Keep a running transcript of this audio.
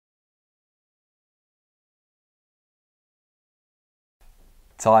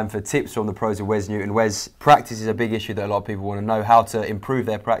Time for tips from the pros of Wes Newton. Wes, practice is a big issue that a lot of people want to know. How to improve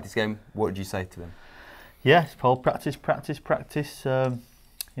their practice game. What would you say to them? Yes, Paul, practice. You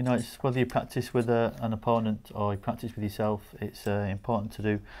know, it's whether you practice with an opponent or you practice with yourself, it's important to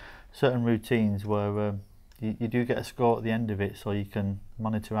do certain routines where you do get a score at the end of it, so you can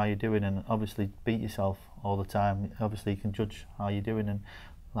monitor how you're doing and obviously beat yourself all the time. Obviously you can judge how you're doing and,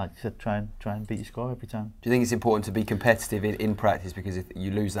 like I said, try and beat your score every time. Do you think it's important to be competitive in practice, because if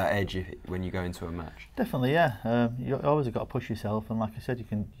you lose that edge when you go into a match? Definitely, yeah. You always got to push yourself, and like I said,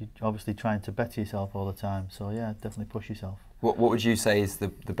 you're obviously trying to better yourself all the time. So yeah, definitely push yourself. What would you say is the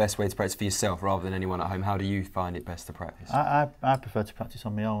best way to practice for yourself rather than anyone at home? How do you find it best to practice? I prefer to practice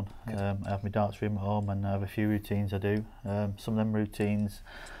on my own. I have my darts room at home and I have a few routines I do. Some of them routines,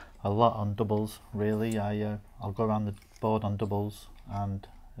 a lot on doubles really. I'll go around the board on doubles and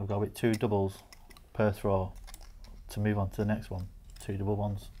I've got with 2 doubles per throw to move on to the next one. 2 double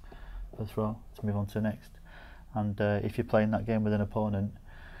ones per throw to move on to the next. And if you're playing that game with an opponent,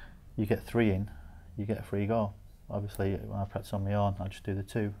 you get 3 in, you get a free goal. Obviously, when I practice on my own, I just do the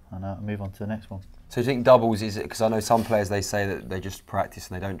 2 and I move on to the next one. So do you think doubles is it? Because I know some players, they say that they just practice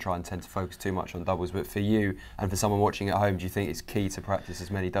and they don't try and tend to focus too much on doubles. But for you and for someone watching at home, do you think it's key to practice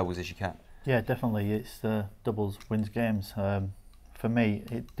as many doubles as you can? Yeah, definitely. It's doubles wins games. For me,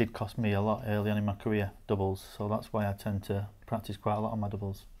 it did cost me a lot early on in my career, doubles. So that's why I tend to practice quite a lot on my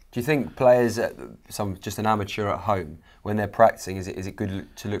doubles. Do you think players, just an amateur at home, when they're practicing, is it good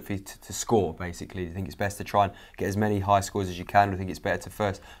to look for you to score, basically? Do you think it's best to try and get as many high scores as you can, or do you think it's better to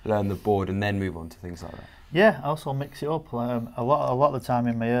first learn the board and then move on to things like that? Yeah, I also mix it up. A lot of the time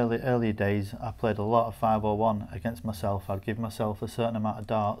in my earlier days, I played a lot of 501 against myself. I'd give myself a certain amount of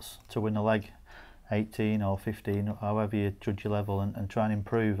darts to win a leg, 18 or 15, however you judge your level, and try and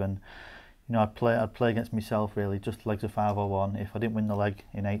improve. And you know, I'd play against myself really, just legs of 501. If I didn't win the leg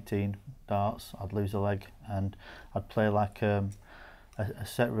in 18 darts, I'd lose the leg, and I'd play like a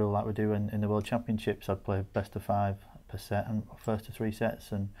set rule like we do in the World Championships. I'd play best of 5 per set and first to 3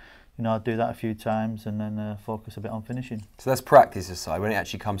 sets, and you know, I'd do that a few times and then focus a bit on finishing. So that's practice aside. When it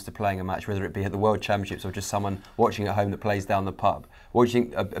actually comes to playing a match, whether it be at the World Championships or just someone watching at home that plays down the pub, what do you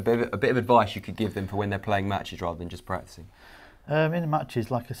think a bit of advice you could give them for when they're playing matches rather than just practicing? In the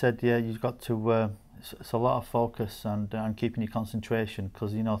matches, like I said, yeah, you've got to. It's a lot of focus and keeping your concentration,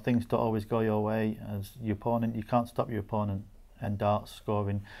 because you know things don't always go your way. As your opponent, you can't stop your opponent in darts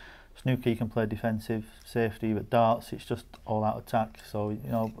scoring. Snooker you can play defensive, safety, but darts it's just all out attack. So you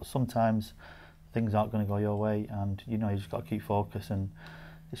know sometimes things aren't going to go your way, and you know you just got to keep focus. And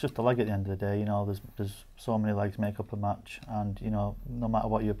it's just a leg at the end of the day. You know there's so many legs make up a match, and you know no matter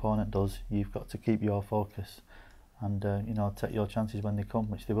what your opponent does, you've got to keep your focus. And you know, take your chances when they come,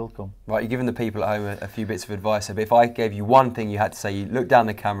 which they will come. Right, you're giving the people at home a few bits of advice. But if I gave you one thing you had to say, you look down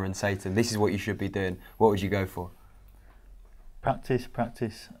the camera and say to them, this is what you should be doing, what would you go for? Practice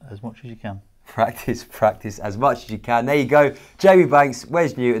as much as you can. Practice as much as you can. There you go. Jamie Banks,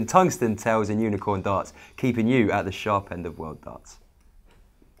 Wes Newton, Tungsten Tails and Unicorn Darts, keeping you at the sharp end of world darts.